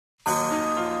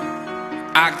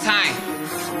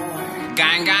Octane,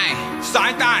 gang gang,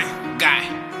 same thing,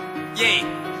 gang,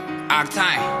 yeah.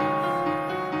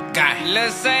 Octane, gang,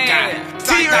 LuSavage,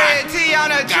 TReddT on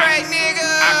the track, nigga.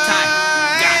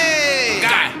 Octane, Hey.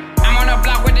 gang. I'm on the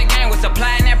block with the gang, with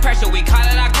supplying that pressure, we call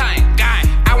it Octane, gang.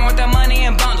 I want the money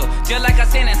in bundle, just like a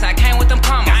sentence, I came with them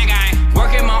commas, gang gang.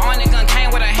 Working my own gun,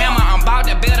 came with a hammer, I'm bout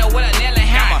to build it with a nail and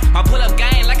hammer. I pull up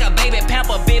gang like a baby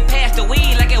pamper, bit past the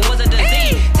weed like it was a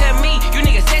disease. Tell me, you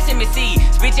niggas sesame seed,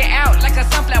 spit it out like a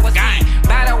sunflower seed.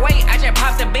 By the way, I just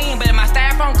popped the bean, but in my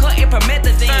styrofoam cut it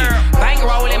promethazine. Bang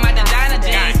roll in my designer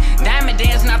jeans, diamond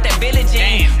dancing off that Billie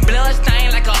Jean. Blood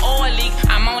stain like an oil leak,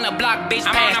 I'm on the block, bitch,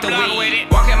 past the weed.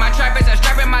 Walking my trap, it's a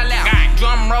strap in my lap.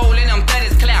 Drum rolling, them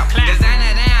thudders clout.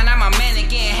 Designer down, I'm a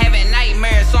mannequin, having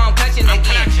nightmares, so I'm clutching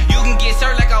again. You can get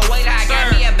served like a waiter, I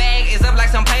got me a bag, it's up like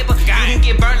some paper. You can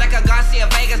get burnt like a Garcia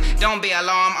Vegas. Don't be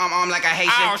alarmed, I'm like a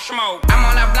Haitian. I'm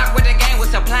on the block with the gang, with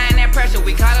supplying that pressure,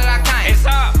 we call it Octane. It's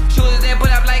up. Shooters that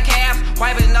put up like calves,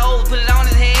 wipe his nose, put it on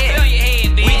his head. Put it on your head,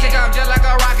 bitch. We take off just like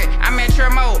a rocket, I'm in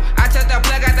Tremo, I took the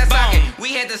plug out the socket.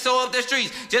 We had to sew up the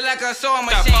streets, just like a sewing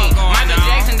machine. Michael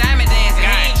Jackson diamond dancing,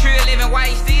 he ain't trill living, why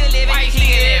he still living? He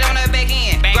get it on the back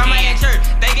end. Grandma in church,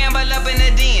 they gamble up in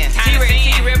the den.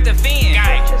 TReddT rip the fin,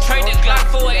 trade the Glock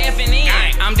for an F and N.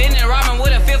 I'm Dennis Robin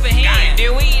with a fifth of hand. The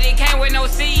weed, it came with no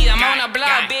seed, I'm on the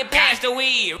block, bit past the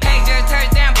weed. Cake just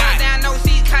touchdown, bust down, no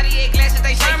seeds, Cartier glasses,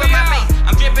 they shape up my face.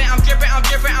 I'm dripping, I'm dripping, I'm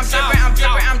dripping, I'm dripping, I'm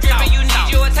dripping, I'm dripping, you need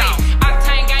you a taste.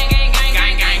 Octane gang, gang, gang,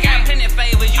 gang, gang, gang, plenty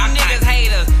favors, you niggas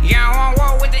haters. Y'all want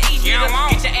war with the East, nigga.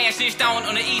 Get your ass shit stoned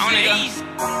on the East,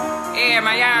 nigga. Yeah,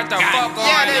 man, y'all the fuck going on.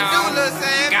 Yeah, they do,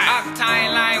 LuSavage.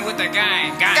 Octane line with the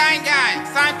gang. Gang,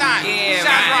 same thing. Yeah,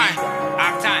 Shots man. right.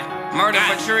 Octane, murder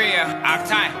for Tria.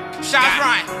 Octane, Shots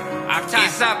right. Octane,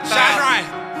 it's up, Shots right.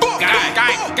 Boom,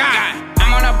 gang.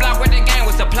 I'm on the block with the gang,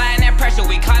 with supplying that pressure,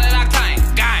 we call it Octane.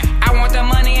 Gang. I want the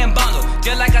money in bundle,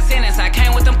 just like a sentence, I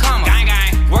came with them commas. Gang.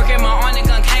 Working my own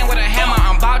gun, came with a hammer,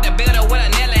 I'm bout to build it with a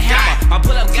nail and hammer. I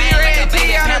pull up gang like a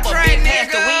baby pamper, bit past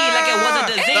the weed like it was a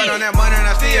disease. Throw on that money and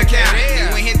I still count it.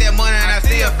 You ain't hit that money and I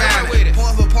still found it.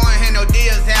 Point for point, had no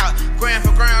deals out. Grand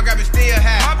for grand, got me still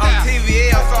high. On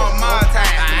TVL, so I'm my time.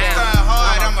 Starting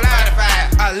hard, I'm a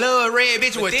 35. I love red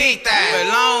bitch with thick thighs, with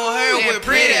long hair with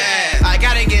pretty eyes. I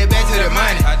gotta get back to the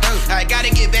money. I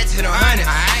gotta get back to the honey.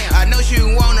 I know she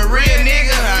want a real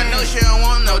nigga. I know she don't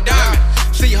want no dummy.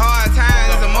 See hard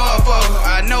times as a motherfucker.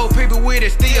 I know people with it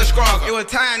still struggle. It was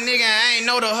time, nigga, I ain't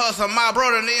know the hustle. My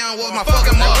brother Leon was my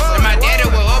fucking muscle. And my daddy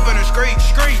was up in the street.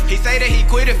 He say that he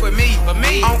quit it for me.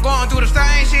 I'm going through the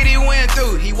same shit he went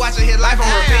through. He watching his life on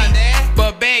repeat.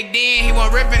 But back then he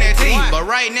wasn't ripping that teeth. But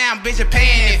right now, bitch,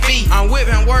 paying that fee. I'm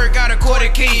whipping work, got a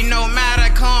quarter key. No matter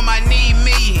come, I need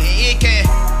me. And it can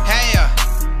have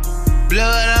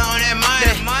blood on that money.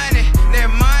 That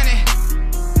money.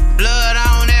 Blood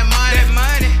on that money.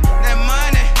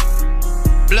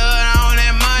 Blood on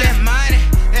that money.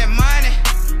 That money.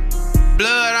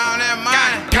 Blood on that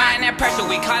money. Applying that pressure,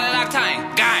 we call it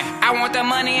Octane. Gang. I want the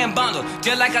money in bundle,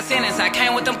 just like a sentence, I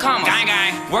came with them commas. Gang.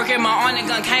 Working my own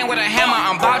gun, came with a hammer,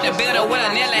 I'm bout to build it with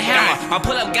a nail and hammer. I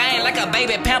pull up gang like a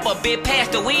baby pamper, bit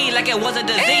past the weed like it was a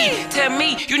disease. Tell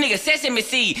me, you niggas sesame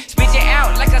seed, spit it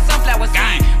out like a sunflower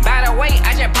seed. By the way,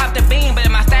 I just popped the bean, but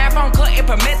in my styrofoam cut it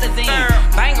promethazine.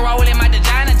 Bang roll in my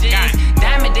designer jeans,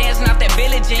 diamond dancing off that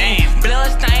Billie Jean.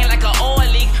 Blood stain like an oil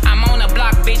leak, I'm on the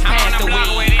block, bitch, past the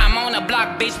weed. I'm on the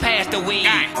block, bitch, past the weed.